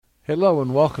Hello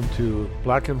and welcome to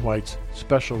Black and White's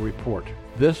special report.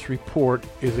 This report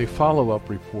is a follow-up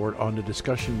report on the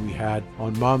discussion we had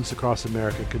on Moms Across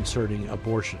America concerning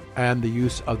abortion and the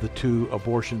use of the 2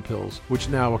 abortion pills, which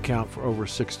now account for over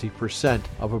 60%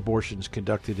 of abortions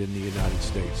conducted in the United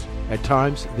States. At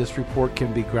times, this report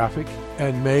can be graphic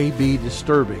and may be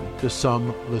disturbing to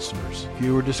some listeners.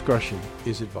 Viewer discretion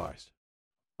is advised.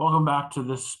 Welcome back to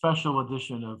this special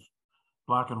edition of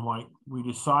Black and White. We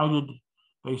decided,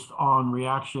 based on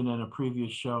reaction in a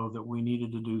previous show, that we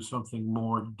needed to do something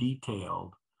more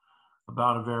detailed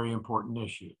about a very important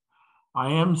issue. I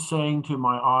am saying to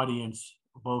my audience,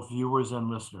 both viewers and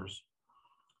listeners,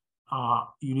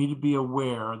 you need to be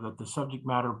aware that the subject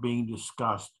matter being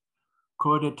discussed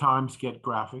could at times get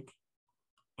graphic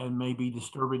and may be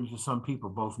disturbing to some people,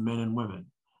 both men and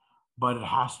women, but it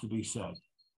has to be said.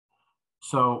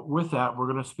 So with that,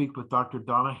 we're going to speak with Dr.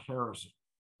 Donna Harrison.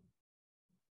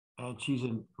 And she's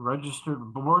a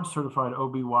registered board-certified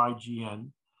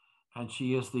OBGYN, and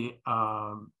she is the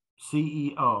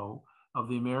CEO of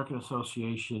the American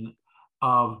Association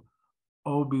of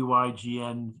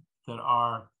OBGYN that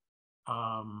are,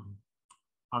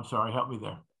 I'm sorry, help me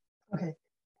there. Okay.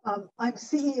 I'm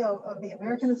CEO of the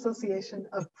American Association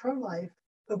of ProLife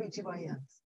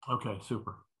OBGYNs. Okay,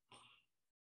 super.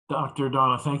 Dr.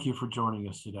 Donna, thank you for joining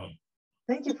us today.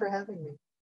 Thank you for having me.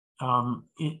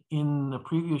 In the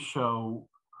previous show,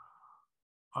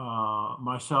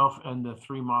 myself and the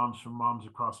 3 moms from Moms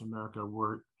Across America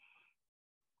were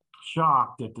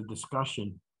shocked at the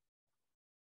discussion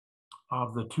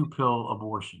of the 2-pill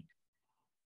abortion.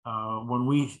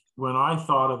 When I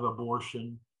thought of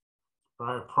abortion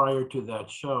prior to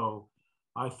that show,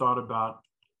 I thought about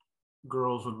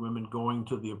girls and women going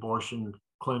to the abortion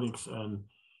clinics and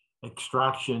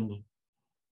extraction.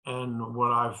 And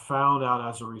what I've found out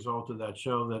as a result of that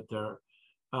show, that there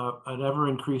an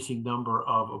ever-increasing number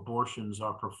of abortions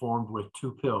are performed with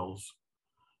 2 pills,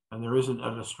 and there isn't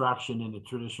an extraction in the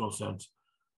traditional sense.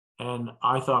 And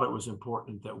I thought it was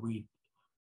important that we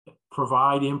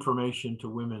provide information to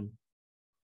women,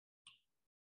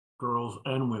 girls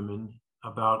and women,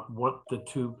 about what the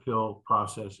 2-pill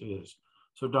process is.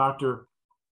 So, doctor,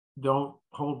 don't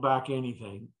hold back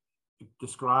anything.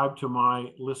 Describe to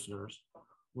my listeners,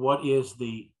 what is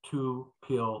the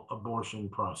 2-pill abortion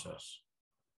process?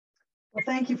 Well,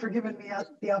 thank you for giving me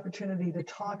the opportunity to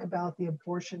talk about the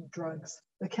abortion drugs,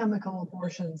 the chemical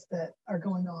abortions that are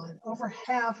going on. Over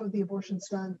half of the abortions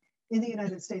done in the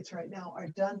United States right now are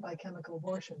done by chemical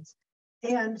abortions.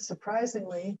 And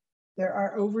surprisingly, there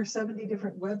are over 70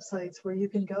 different websites where you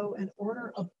can go and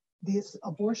order these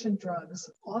abortion drugs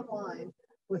online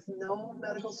with no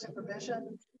medical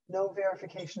supervision, no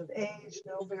verification of age,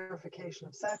 no verification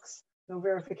of sex, no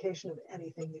verification of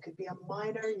anything. You could be a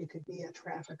minor, you could be a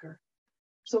trafficker.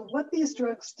 So what these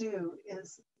drugs do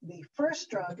is, the first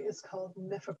drug is called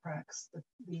Mifeprex.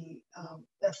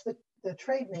 That's the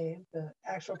trade name. The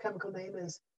actual chemical name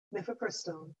is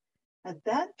mifepristone. And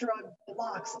that drug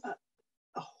blocks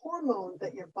a hormone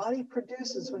that your body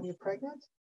produces when you're pregnant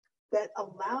that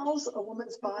allows a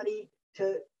woman's body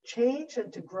to change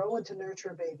and to grow and to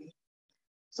nurture a baby.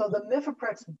 So the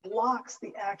Mifeprex blocks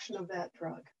the action of that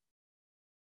drug.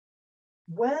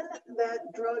 When that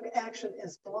drug action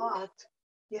is blocked,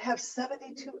 you have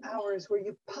 72 hours where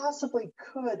you possibly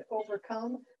could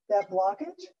overcome that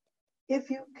blockage if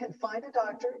you can find a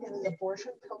doctor in the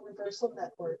abortion pill reversal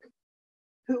network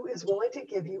who is willing to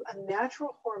give you a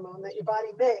natural hormone that your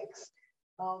body makes,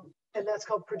 and that's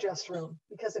called progesterone.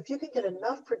 Because if you can get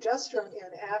enough progesterone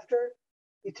in after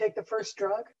you take the first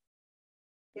drug,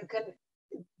 you can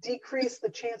decrease the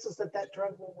chances that that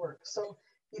drug will work. So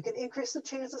you can increase the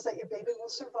chances that your baby will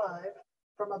survive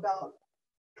from about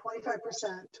 25%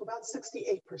 to about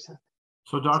 68%.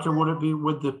 So, doctor,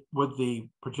 would the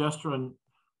progesterone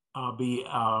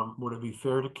would it be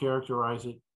fair to characterize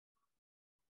it,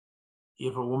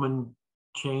 if a woman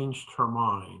changed her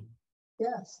mind?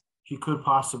 Yes. She could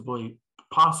possibly,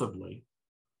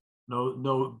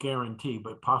 no guarantee,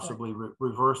 but possibly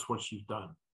reverse what she's done.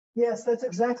 Yes, that's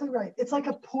exactly right. It's like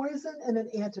a poison and an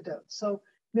antidote. So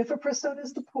mifepristone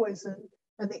is the poison,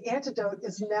 and the antidote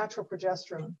is natural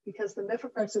progesterone, because the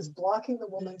Mifeprex is blocking the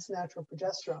woman's natural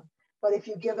progesterone. But if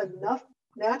you give enough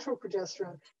natural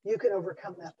progesterone, you can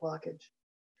overcome that blockage.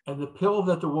 And the pill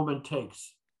that the woman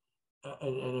takes,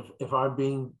 and if I'm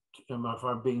being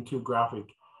too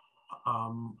graphic,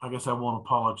 I guess I won't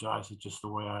apologize. It's just the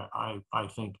way I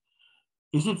think.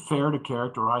 Is it fair to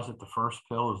characterize that the first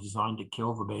pill is designed to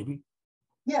kill the baby?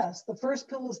 Yes, the first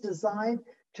pill is designed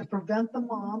to prevent the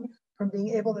mom from being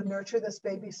able to nurture this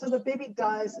baby. So the baby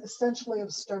dies essentially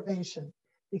of starvation.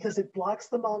 because it blocks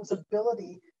the mom's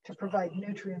ability to provide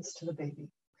nutrients to the baby.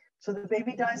 So the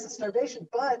baby dies of starvation,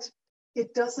 but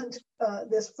it doesn't,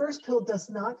 this first pill does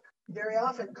not very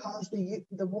often cause the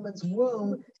woman's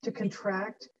womb to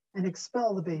contract and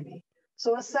expel the baby.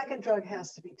 So a second drug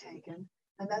has to be taken,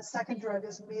 and that second drug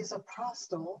is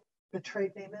misoprostol. The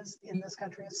trade name is in this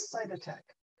country is Cytotec.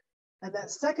 And that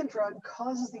second drug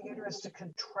causes the uterus to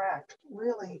contract,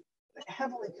 really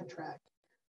heavily contract.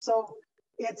 So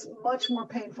it's much more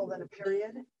painful than a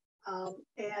period.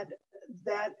 And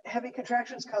that heavy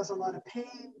contractions cause a lot of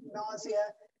pain, nausea,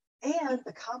 and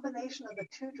the combination of the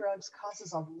two drugs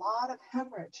causes a lot of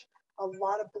hemorrhage, a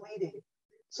lot of bleeding.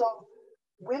 So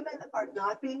women are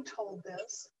not being told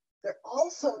this. They're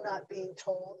also not being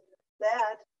told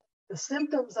that the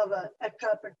symptoms of an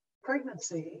ectopic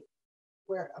pregnancy,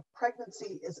 where a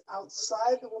pregnancy is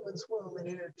outside the woman's womb and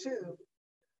in her tube,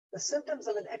 the symptoms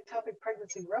of an ectopic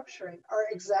pregnancy rupturing are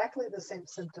exactly the same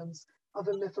symptoms of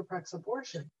a mifeprex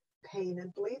abortion, pain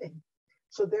and bleeding.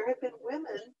 So there have been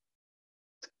women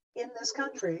in this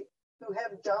country who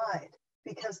have died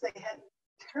because they had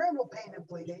terrible pain and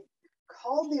bleeding,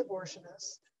 called the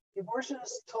abortionist. The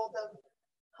abortionist told them,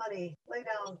 honey, lay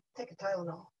down, take a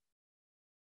Tylenol.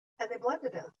 And they bled to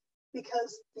death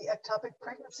because the ectopic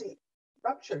pregnancy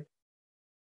ruptured.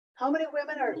 How many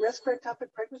women are at risk for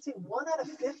ectopic pregnancy? 1 out of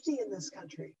 50 in this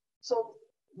country. So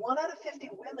 1 out of 50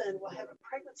 women will have a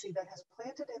pregnancy that has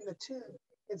planted in the tube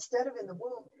instead of in the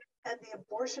womb, and the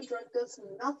abortion drug does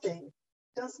nothing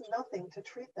to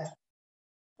treat that.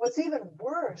 What's even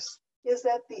worse is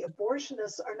that the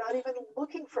abortionists are not even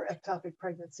looking for ectopic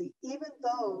pregnancy, even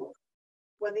though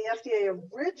when the FDA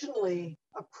originally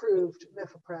approved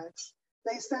mifeprex,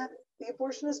 they said the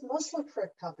abortionists must look for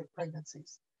ectopic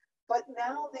pregnancies. But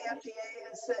now the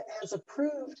FDA has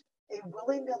approved a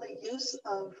willy-nilly use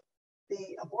of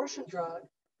the abortion drug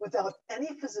without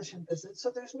any physician visit.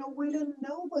 So there's no way to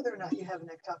know whether or not you have an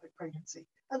ectopic pregnancy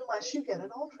unless you get an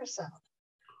ultrasound.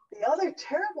 The other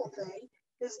terrible thing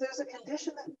is there's a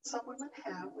condition that some women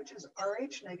have, which is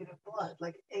Rh negative blood,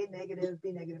 like A negative,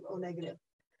 B negative, O negative.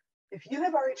 If you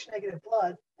have Rh negative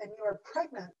blood and you are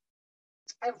pregnant,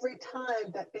 every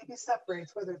time that baby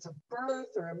separates, whether it's a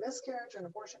birth or a miscarriage or an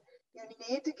abortion, you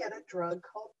need to get a drug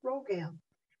called Rogam.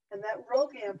 And that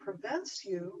Rogam prevents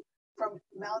you from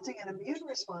mounting an immune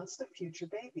response to future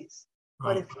babies.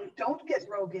 Right. But if you don't get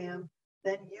Rogam,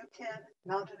 then you can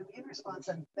mount an immune response,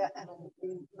 and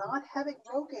not having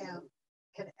Rogam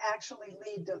can actually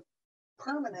lead to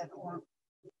permanent or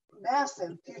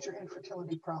massive future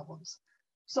infertility problems.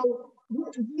 So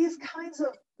these kinds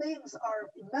of things are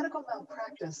medical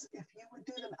malpractice if you would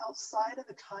do them outside of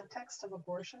the context of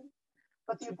abortion.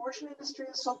 But the abortion industry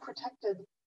is so protected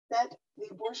that the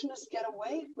abortionists get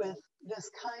away with this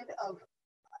kind of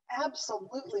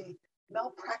absolutely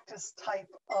malpractice type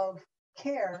of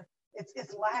care.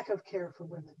 It's lack of care for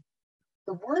women.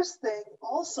 The worst thing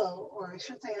also, or I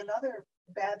should say another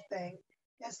bad thing,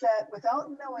 is that without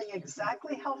knowing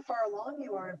exactly how far along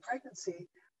you are in pregnancy,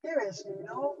 there is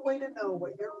no way to know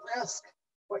what your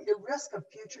risk of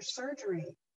future surgery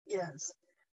is.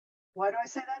 Why do I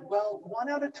say that? Well, 1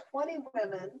 out of 20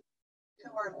 women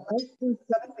who are less than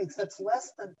 7 weeks, that's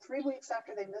less than 3 weeks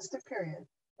after they missed a period,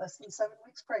 less than 7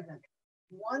 weeks pregnant,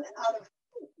 1 out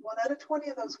of 20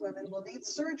 of those women will need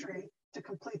surgery to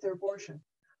complete their abortion.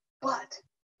 But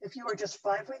if you are just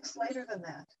 5 weeks later than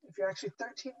that, if you're actually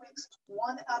 13 weeks,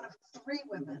 1 out of 3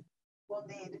 women will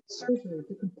need surgery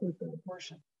to complete their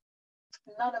abortion.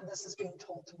 None of this is being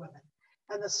told to women.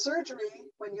 And the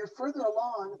surgery, when you're further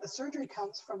along, the surgery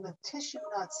comes from the tissue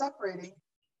not separating.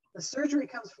 The surgery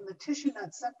comes from the tissue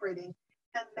not separating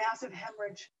and massive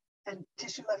hemorrhage and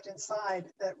tissue left inside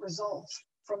that results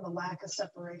from the lack of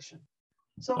separation.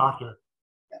 So, Doctor,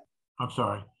 yeah. I'm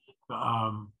sorry.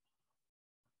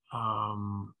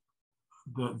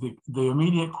 The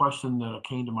immediate question that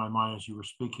came to my mind as you were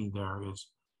speaking there is,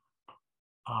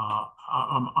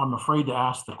 I'm afraid to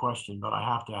ask the question, but I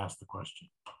have to ask the question.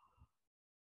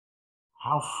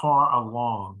 How far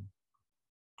along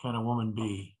can a woman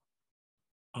be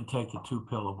and take the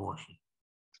 2-pill abortion?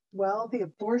 Well, the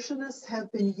abortionists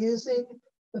have been using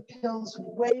the pills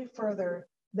way further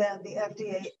than the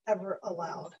FDA ever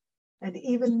allowed. And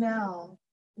even now,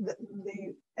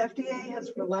 the FDA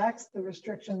has relaxed the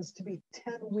restrictions to be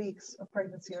 10 weeks of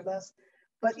pregnancy or less.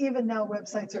 But even now,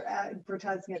 websites are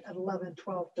advertising it at 11,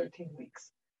 12, 13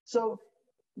 weeks. So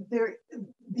the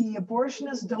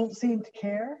abortionists don't seem to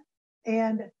care.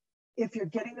 And if you're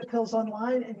getting the pills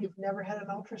online and you've never had an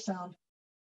ultrasound,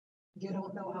 you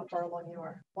don't know how far along you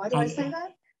are. Why do I say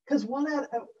that? Because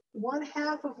one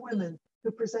half of women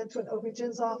who present to an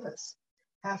OB-GYN's office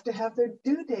have to have their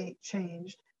due date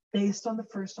changed based on the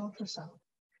first ultrasound.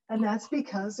 And that's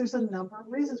because there's a number of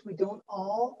reasons. We don't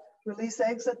all release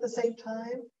eggs at the same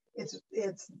time. It's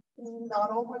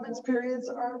not all women's periods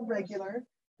are regular.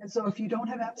 And so if you don't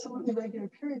have absolutely regular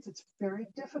periods, it's very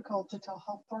difficult to tell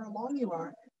how far along you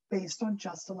are based on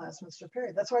just the last menstrual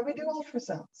period. That's why we do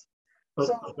ultrasounds. But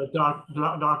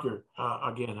doctor,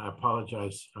 again, I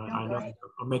apologize. I know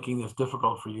I'm making this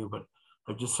difficult for you, but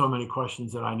there are just so many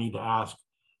questions that I need to ask.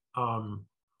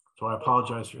 So I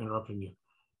apologize for interrupting you.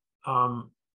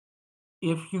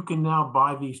 If you can now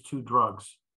buy these two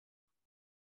drugs,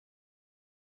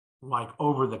 like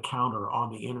over the counter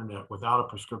on the internet without a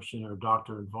prescription or a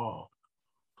doctor involved,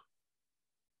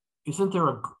 isn't there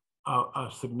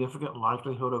a significant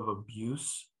likelihood of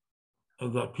abuse,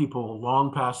 and that people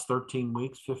long past 13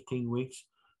 weeks, 15 weeks,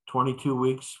 22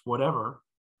 weeks, whatever,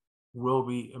 will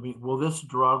be, I mean, will this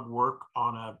drug work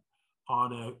on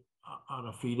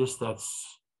a fetus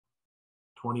that's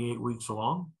 28 weeks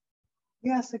along?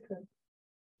 Yes, it could.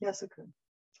 Yes, it could.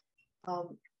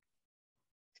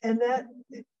 And that,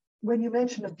 when you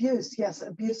mention abuse, yes,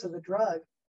 abuse of the drug,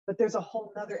 but there's a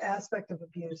whole other aspect of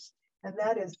abuse, and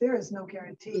that is there is no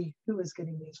guarantee who is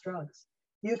getting these drugs.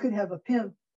 You could have a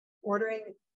pimp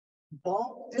ordering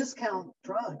bulk discount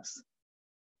drugs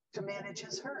to manage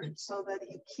his herd so that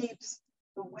he keeps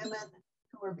the women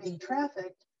who are being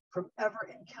trafficked from ever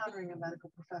encountering a medical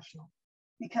professional.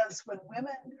 Because when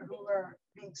women who are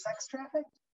being sex trafficked,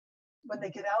 when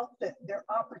they get out, their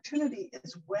opportunity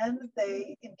is when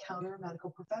they encounter a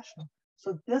medical professional.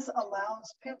 So this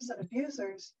allows pimps and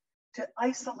abusers to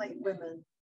isolate women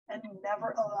and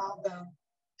never allow them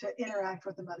to interact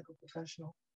with a medical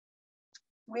professional.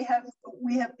 We have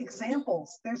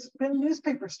examples. There's been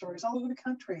newspaper stories all over the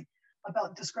country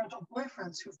about disgruntled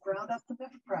boyfriends who've ground up the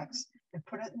Mifeprex and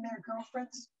put it in their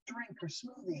girlfriend's drink or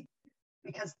smoothie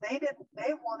because they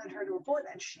wanted her to abort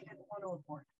and she didn't want to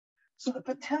abort. So the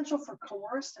potential for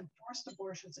coerced and forced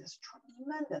abortions is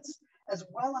tremendous, as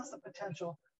well as the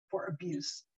potential for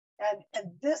abuse.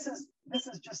 And this is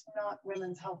just not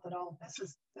women's health at all. This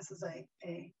is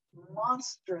a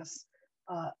monstrous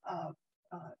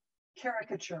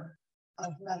caricature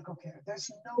of medical care. There's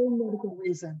no medical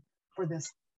reason for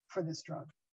this drug.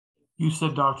 You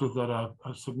said, doctor, that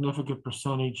a significant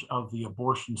percentage of the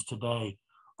abortions today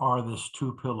are this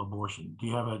 2-pill abortion. Do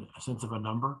you have a sense of a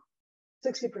number?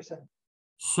 60%.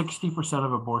 60%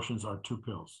 of abortions are 2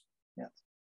 pills. Yes.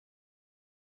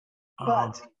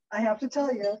 But I have to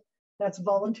tell you, that's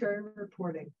voluntary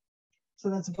reporting. So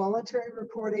that's voluntary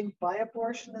reporting by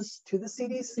abortionists to the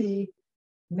CDC,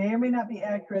 may or may not be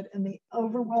accurate. And the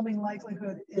overwhelming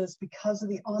likelihood is because of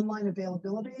the online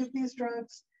availability of these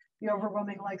drugs, the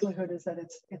overwhelming likelihood is that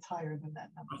it's higher than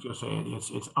that number. I was going to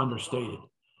say, it's understated.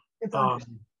 It's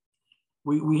understated.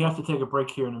 We have to take a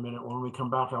break here in a minute. When we come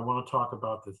back, I want to talk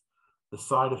about the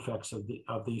side effects of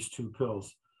these 2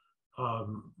 pills.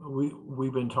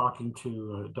 We've been talking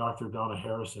to Dr. Donna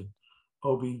Harrison,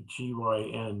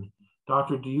 OBGYN.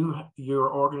 Doctor, do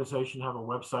your organization have a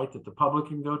website that the public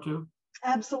can go to?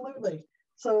 Absolutely.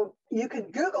 So you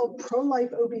can Google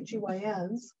ProLife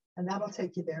OBGYNs, and that'll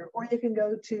take you there. Or you can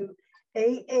go to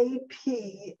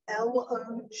AAPLOG.org.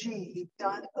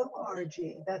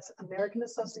 That's American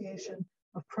Association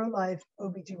of Pro-Life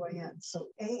OBGYNs. So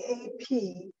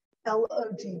AAPLOG.org.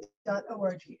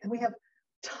 And we have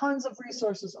tons of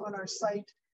resources on our site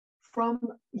from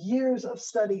years of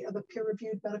study of the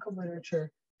peer-reviewed medical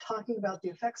literature talking about the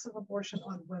effects of abortion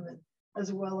on women,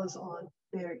 as well as on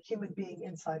their human being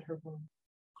inside her womb.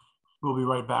 We'll be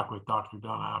right back with Dr.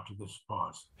 Donna after this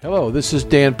pause. Hello, this is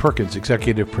Dan Perkins,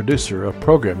 executive producer of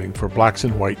programming for Blacks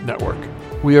and White Network.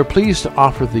 We are pleased to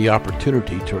offer the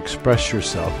opportunity to express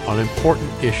yourself on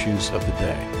important issues of the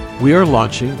day. We are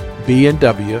launching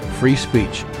B&W Free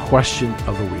Speech Question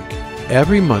of the Week.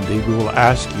 Every Monday, we will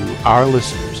ask you, our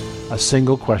listeners, a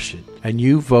single question, and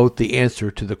you vote the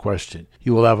answer to the question.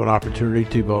 You will have an opportunity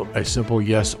to vote a simple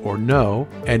yes or no,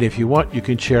 and if you want, you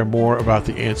can share more about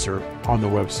the answer on the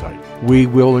website. We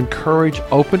will encourage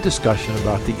open discussion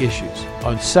about the issues.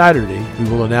 On Saturday, we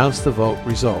will announce the vote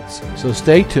results. So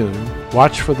stay tuned.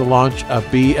 Watch for the launch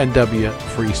of B&W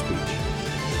Free Speech.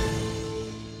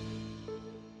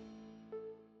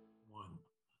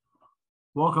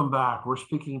 Welcome back. We're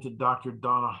speaking to Dr.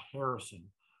 Donna Harrison,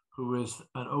 who is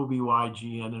an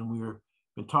OBGYN, and we've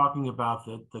been talking about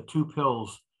the 2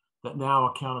 pills that now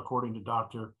account, according to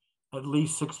doctor, at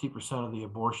least 60% of the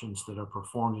abortions that are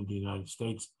performed in the United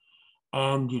States.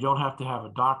 And you don't have to have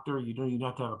a doctor. You don't even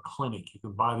have to have a clinic. You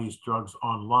can buy these drugs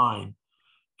online.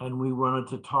 And we were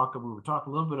talking a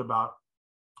little bit about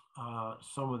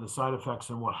some of the side effects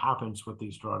and what happens with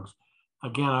these drugs.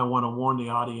 Again, I want to warn the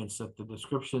audience that the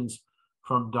descriptions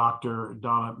from Dr.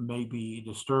 Donna may be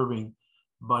disturbing,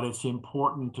 but it's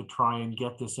important to try and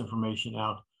get this information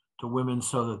out to women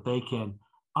so that they can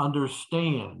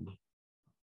understand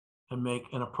and make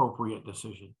an appropriate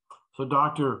decision. So,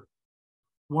 Doctor,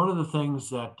 one of the things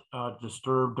that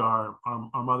disturbed our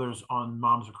mothers on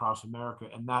Moms Across America,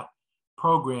 and that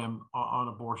program on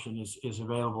abortion is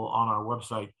available on our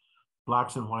website,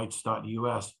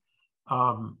 blacksandwhites.us,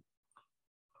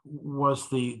 was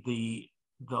the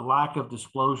lack of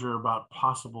disclosure about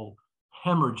possible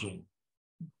hemorrhaging.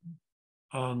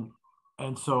 And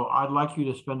so I'd like you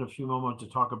to spend a few moments to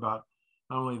talk about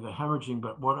not only the hemorrhaging,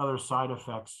 but what other side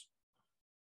effects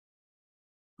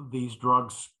these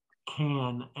drugs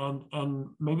can, and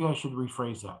maybe I should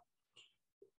rephrase that.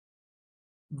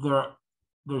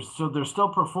 They're still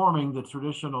performing the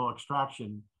traditional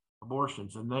extraction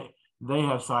abortions, and they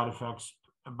have side effects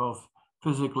both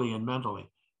physically and mentally.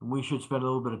 And we should spend a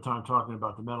little bit of time talking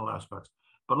about the mental aspects.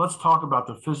 But let's talk about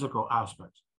the physical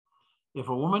aspects. If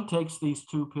a woman takes these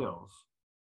 2 pills,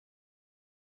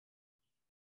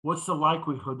 what's the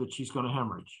likelihood that she's going to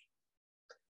hemorrhage?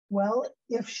 Well,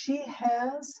 if she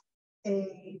has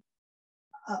a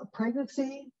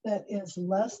pregnancy that is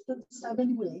less than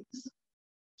 7 weeks,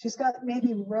 she's got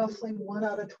maybe roughly 1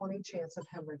 out of 20 chance of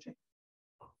hemorrhaging.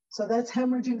 So that's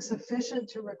hemorrhaging sufficient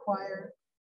to require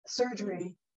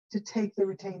surgery to take the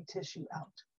retained tissue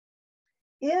out.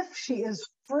 If she is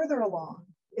further along,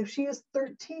 if she is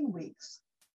 13 weeks,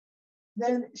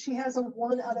 then she has a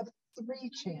 1 out of 3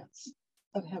 chance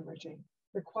of hemorrhaging,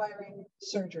 requiring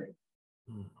surgery.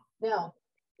 Now,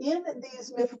 in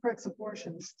these mifeprex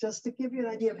abortions, just to give you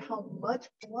an idea of how much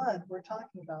blood we're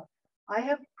talking about, I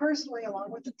have personally,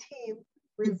 along with the team,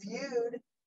 reviewed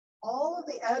all of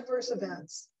the adverse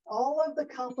events, all of the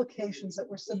complications that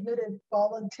were submitted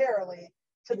voluntarily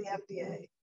to the FDA.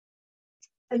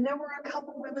 And there were a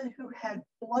couple women who had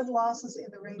blood losses in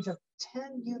the range of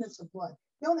 10 units of blood.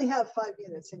 You only have 5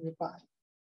 units in your body.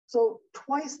 So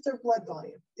twice their blood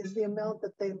volume is the amount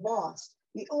that they lost.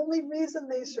 The only reason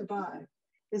they survived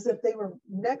is that they were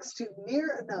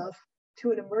near enough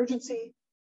to an emergency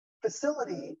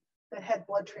facility that had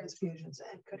blood transfusions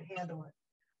and could handle it.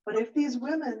 But if these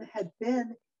women had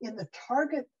been in the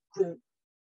target group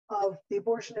of the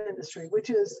abortion industry, which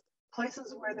is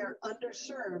places where they're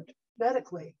underserved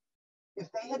medically, if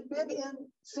they had been in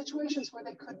situations where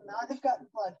they could not have gotten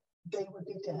blood, they would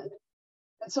be dead.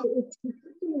 And so it's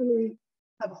particularly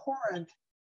abhorrent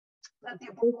that the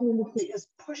abortion industry is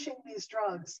pushing these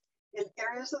drugs in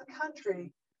areas of the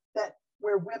country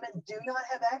where women do not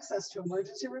have access to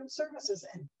emergency room services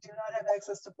and do not have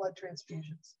access to blood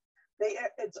transfusions.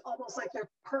 It's almost like they're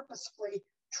purposefully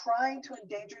trying to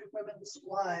endanger women's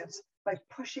lives by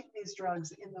pushing these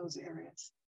drugs in those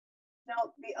areas.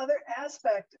 Now, the other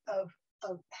aspect of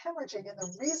hemorrhaging, and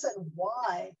the reason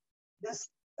why this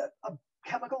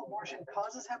chemical abortion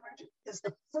causes hemorrhage, is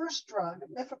the first drug,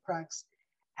 mifeprex,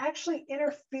 actually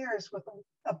interferes with the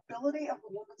ability of the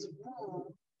woman's womb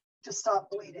to stop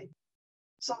bleeding.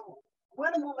 So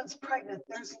when a woman's pregnant,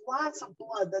 there's lots of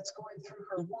blood that's going through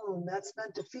her womb that's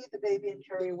meant to feed the baby and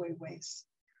carry away waste.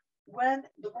 When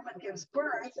the woman gives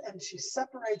birth and she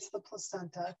separates the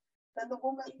placenta, then the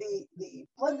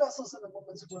blood vessels in the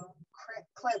woman's womb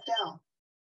clamp down.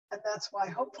 And that's why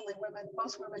hopefully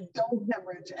most women don't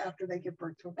hemorrhage after they give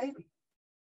birth to a baby.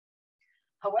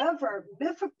 However,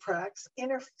 mifeprex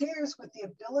interferes with the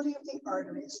ability of the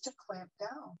arteries to clamp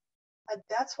down. And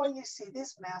that's why you see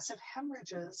these massive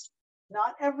hemorrhages.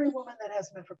 Not every woman that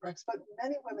has mifeprex, but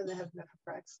many women that have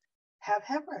mifeprex have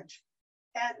hemorrhage.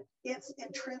 And it's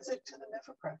intrinsic to the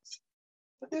mifeprex.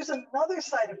 But there's another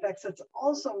side effect that's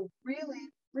also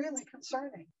really, really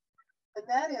concerning. And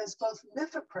that is both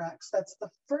mifeprex, that's the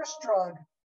first drug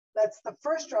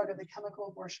of the chemical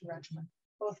abortion regimen.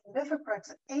 Both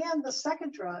mifeprex and the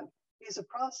second drug,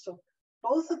 misoprostol,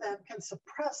 both of them can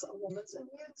suppress a woman's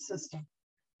immune system.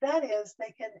 That is,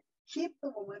 they can keep the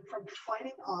woman from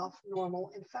fighting off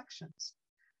normal infections.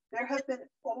 There have been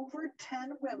over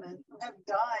 10 women who have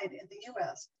died in the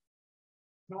US,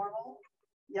 normal,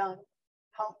 young,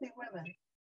 healthy women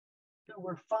who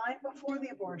were fine before the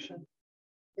abortion.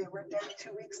 They were dead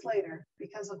 2 weeks later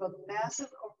because of a massive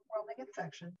overwhelming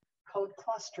infection called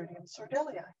Clostridium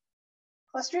sordelii.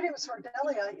 Clostridium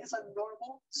sordelii is a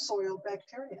normal soil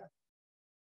bacteria.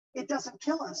 It doesn't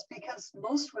kill us because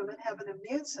most women have an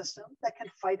immune system that can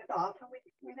fight it off, and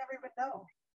we never even know.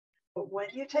 But when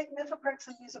you take mifeprex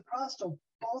and misoprostol,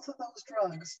 both of those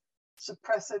drugs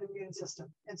suppress an immune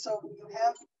system. And so you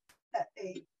have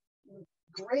a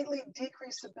greatly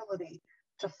decreased ability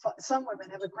some women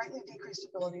have a greatly decreased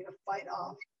ability to fight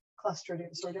off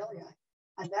Clostridium sordelii.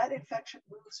 And that infection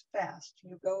moves fast.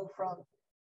 You go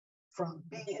from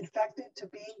being infected to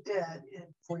being dead in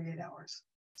 48 hours.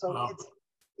 So wow.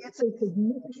 it's a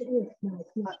significant risk. Now,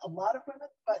 it's not a lot of women,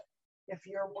 but if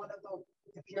you're one of those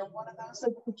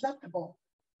that's susceptible,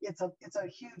 it's a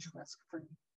huge risk for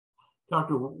you.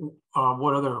 Doctor,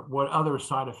 what other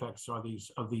side effects are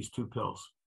these two pills?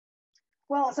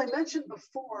 Well, as I mentioned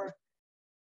before,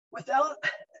 without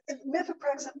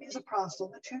mifepristone and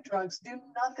misoprostol, the two drugs do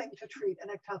nothing to treat an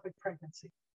ectopic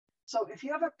pregnancy. So if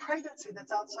you have a pregnancy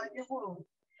that's outside your womb,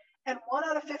 and 1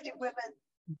 out of 50 women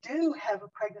do have a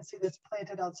pregnancy that's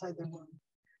planted outside their womb,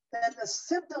 then the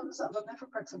symptoms of a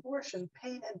mifepristone abortion,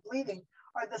 pain and bleeding,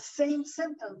 are the same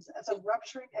symptoms as a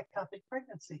rupturing ectopic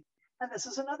pregnancy. And this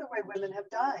is another way women have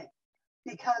died,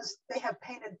 because they have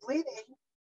pain and bleeding,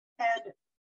 and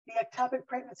the ectopic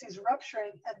pregnancy is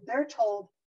rupturing, and they're told,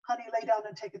 honey, lay down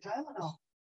and take a Tylenol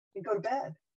and go to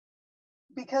bed.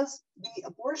 Because the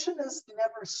abortionist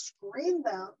never screened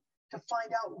them to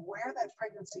find out where that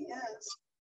pregnancy is.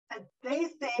 And they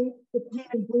think the pain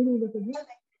and bleeding that they're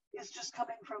getting is just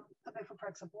coming from the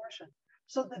mifepristone abortion.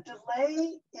 So the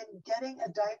delay in getting a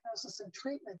diagnosis and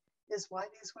treatment is why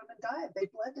these women died. They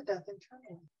bled to death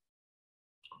internally.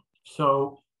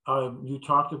 So you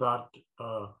talked about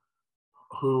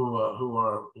who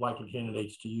are likely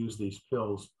candidates to use these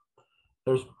pills.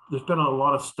 There's been a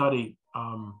lot of study.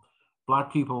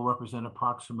 Black people represent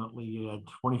approximately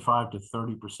 25 to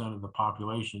 30% of the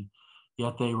population,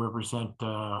 yet they represent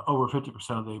over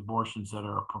 50% of the abortions that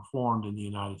are performed in the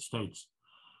United States.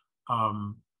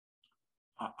 And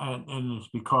it's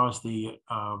because the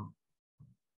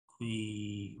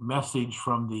message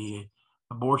from the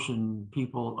abortion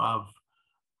people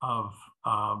of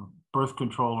birth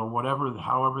control, or whatever,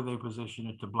 however they position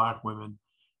it to Black women,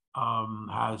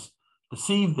 has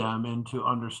deceived them into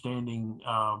understanding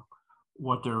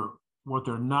what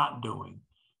they're not doing.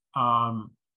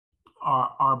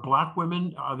 Are Black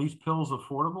women, are these pills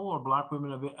affordable? Are Black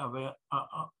women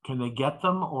can they get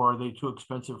them, or are they too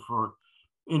expensive for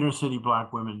inner city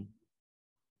Black women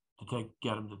to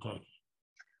get them to take?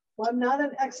 Well, I'm not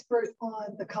an expert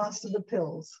on the cost of the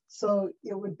pills, so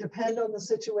it would depend on the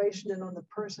situation and on the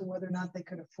person whether or not they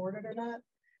could afford it or not.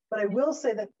 But I will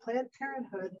say that Planned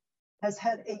Parenthood has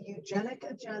had a eugenic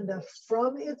agenda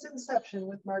from its inception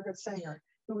with Margaret Sanger,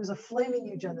 who was a flaming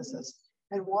eugenicist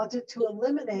and wanted to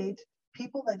eliminate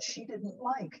people that she didn't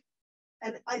like.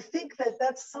 And I think that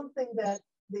that's something that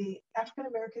the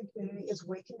African-American community is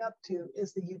waking up to,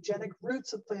 is the eugenic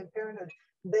roots of Planned Parenthood.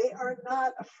 They are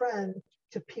not a friend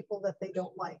to people that they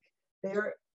don't like. They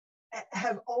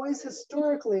have always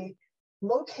historically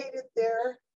located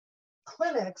their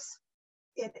clinics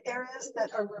in areas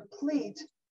that are replete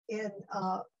in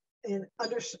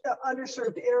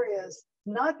underserved areas,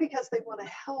 not because they want to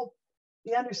help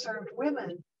the underserved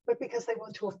women, but because they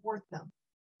want to afford them.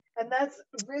 And that's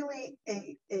really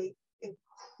a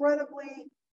incredibly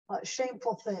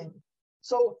shameful thing.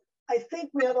 So I think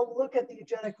we ought to look at the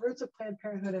eugenic roots of Planned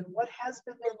Parenthood and what has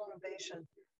been their motivation.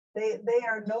 They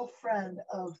are no friend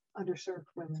of underserved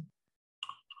women.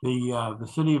 The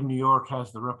city of New York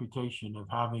has the reputation of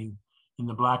having, in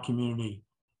the Black community,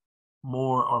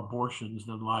 more abortions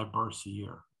than live births a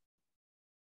year.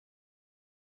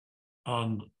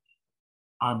 And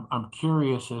I'm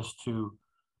curious as to,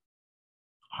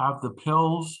 have the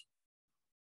pills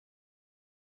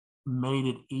made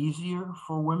it easier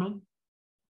for women,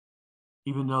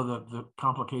 even though the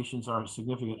complications are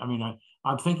significant? I mean,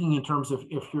 I'm thinking in terms of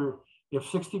if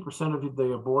 60% of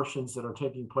the abortions that are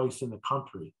taking place in the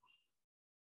country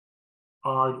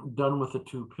are done with the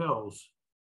two pills,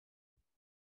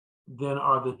 then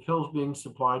are the pills being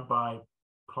supplied by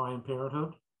Planned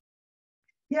Parenthood?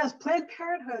 Yes, Planned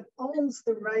Parenthood owns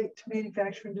the right to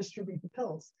manufacture and distribute the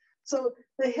pills. So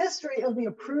the history of the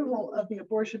approval of the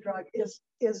abortion drug is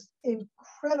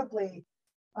incredibly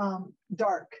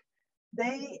dark.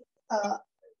 They,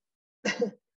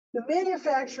 the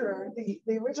manufacturer,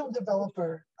 the original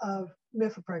developer of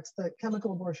mifepristone, the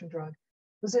chemical abortion drug,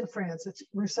 was in France. It's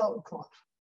Roussel and Clough.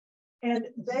 And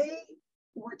they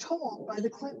were told by the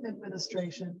Clinton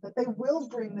administration that they will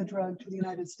bring the drug to the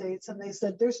United States. And they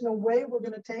said, there's no way we're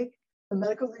going to take the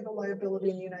medical legal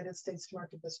liability in the United States to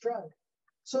market this drug.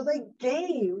 So they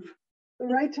gave the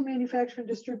right to manufacture and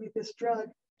distribute this drug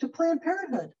to Planned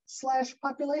Parenthood /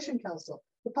 Population Council.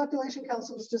 The Population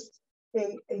Council is just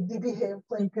a DBA of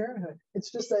Planned Parenthood.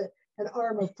 It's just an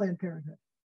arm of Planned Parenthood.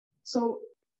 So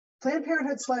Planned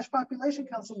Parenthood / Population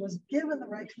Council was given the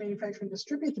right to manufacture and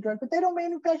distribute the drug, but they don't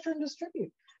manufacture and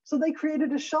distribute. So they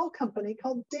created a shell company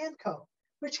called Danco,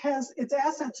 which has its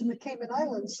assets in the Cayman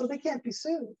Islands, so they can't be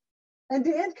sued. And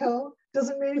Danco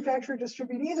doesn't manufacture or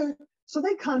distribute either, so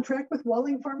they contract with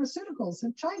Welling Pharmaceuticals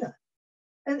in China.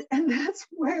 And that's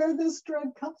where this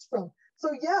drug comes from.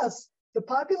 So yes, the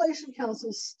Population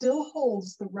Council still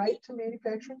holds the right to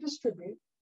manufacture and distribute,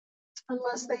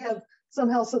 unless they have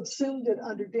somehow subsumed it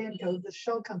under Danco, the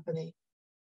shell company.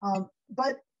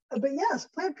 But yes,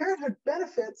 Planned Parenthood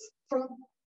benefits from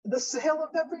the sale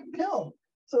of every pill.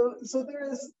 So there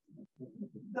is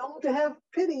no to have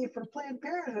pity for Planned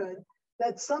Parenthood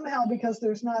that somehow, because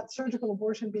there's not surgical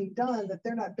abortion being done, that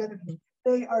they're not benefiting.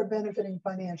 They are benefiting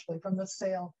financially from the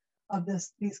sale of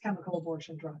these chemical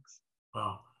abortion drugs.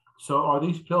 Wow. So are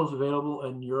these pills available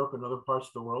in Europe and other parts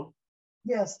of the world?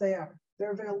 Yes, they are.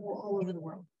 They're available all over the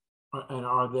world. And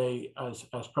are they as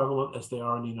prevalent as they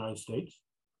are in the United States?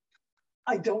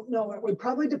 I don't know. It would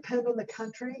probably depend on the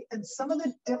country. And some of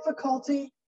the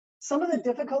difficulty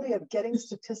of getting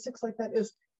statistics like that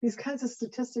is these kinds of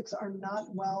statistics are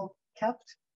not well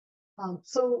kept.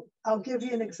 So I'll give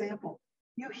you an example.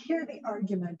 You hear the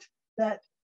argument that,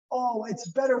 oh, it's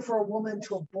better for a woman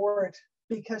to abort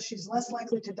because she's less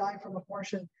likely to die from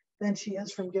abortion than she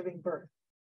is from giving birth.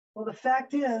 Well, the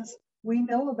fact is, we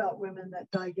know about women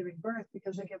that die giving birth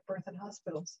because they give birth in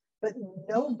hospitals, but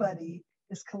nobody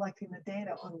is collecting the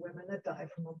data on women that die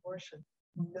from abortion.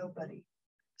 Nobody.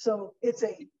 So it's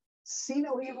a see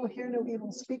no evil, hear no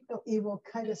evil, speak no evil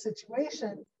kind of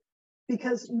situation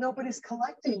because nobody's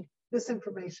collecting this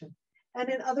information. And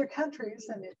in other countries,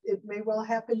 and it may well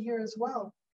happen here as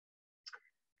well,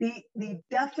 the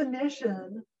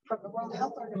definition from the World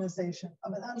Health Organization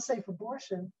of an unsafe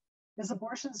abortion is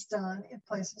abortions done in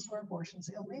places where abortion's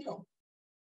illegal.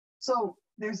 So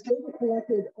there's data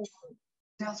collected on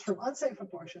deaths from unsafe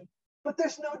abortion, but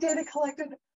there's no data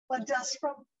collected on deaths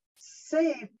from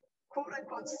safe, quote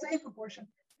unquote, safe abortion,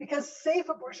 because safe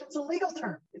abortion is a legal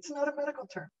term. It's not a medical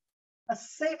term. A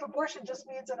safe abortion just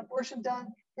means an abortion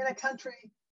done in a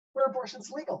country where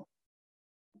abortion's legal,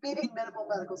 meeting minimal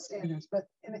medical standards, but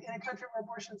in a country where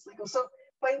abortion's legal. So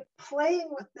by playing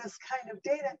with this kind of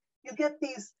data, you get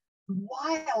these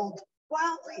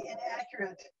wildly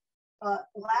inaccurate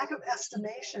lack of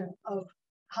estimation of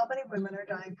how many women are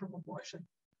dying from abortion.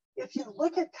 If you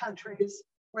look at countries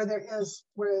where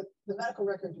the medical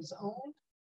record is owned,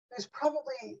 there's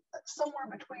probably somewhere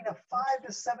between a 5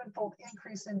 to 7-fold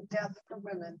increase in death for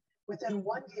women within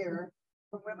 1 year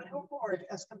for women who abort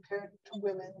as compared to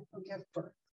women who give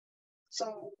birth.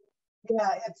 So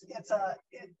yeah, it's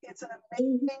an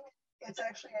amazing, it's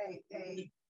actually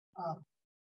a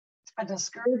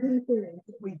discouraging thing.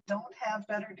 We don't have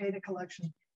better data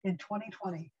collection in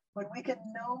 2020 when we can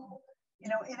know,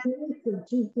 in an instant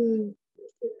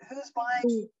who's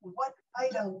buying what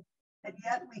item, and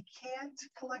yet we can't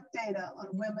collect data on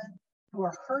women who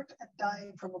are hurt and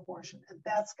dying from abortion, and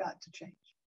that's got to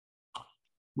change.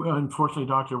 Well, unfortunately,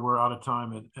 Doctor, we're out of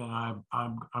time, and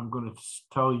I'm going to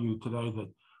tell you today that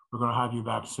we're going to have you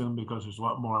back soon because there's a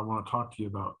lot more I want to talk to you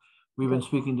about. We've been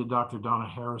speaking to Dr. Donna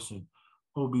Harrison,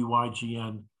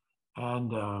 OBGYN,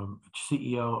 and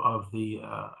CEO of the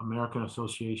American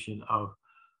Association of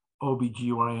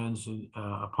OBGYNs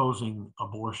opposing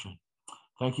abortion.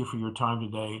 Thank you for your time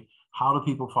today. How do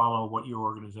people follow what your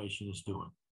organization is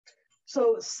doing?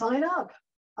 So sign up,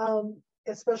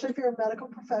 especially if you're a medical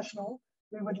professional.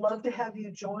 We would love to have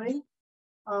you join.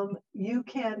 You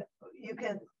can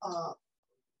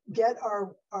get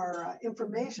our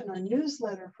information, our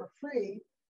newsletter for free.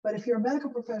 But if you're a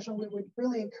medical professional, we would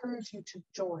really encourage you to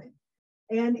join.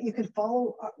 And you can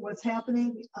follow what's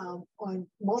happening on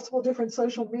multiple different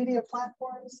social media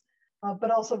platforms,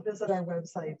 but also visit our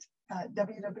website at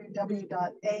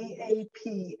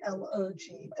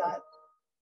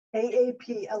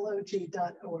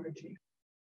www.aaplog.org.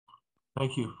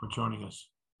 Thank you for joining us.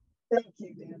 Thank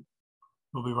you, Dan.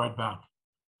 We'll be right back.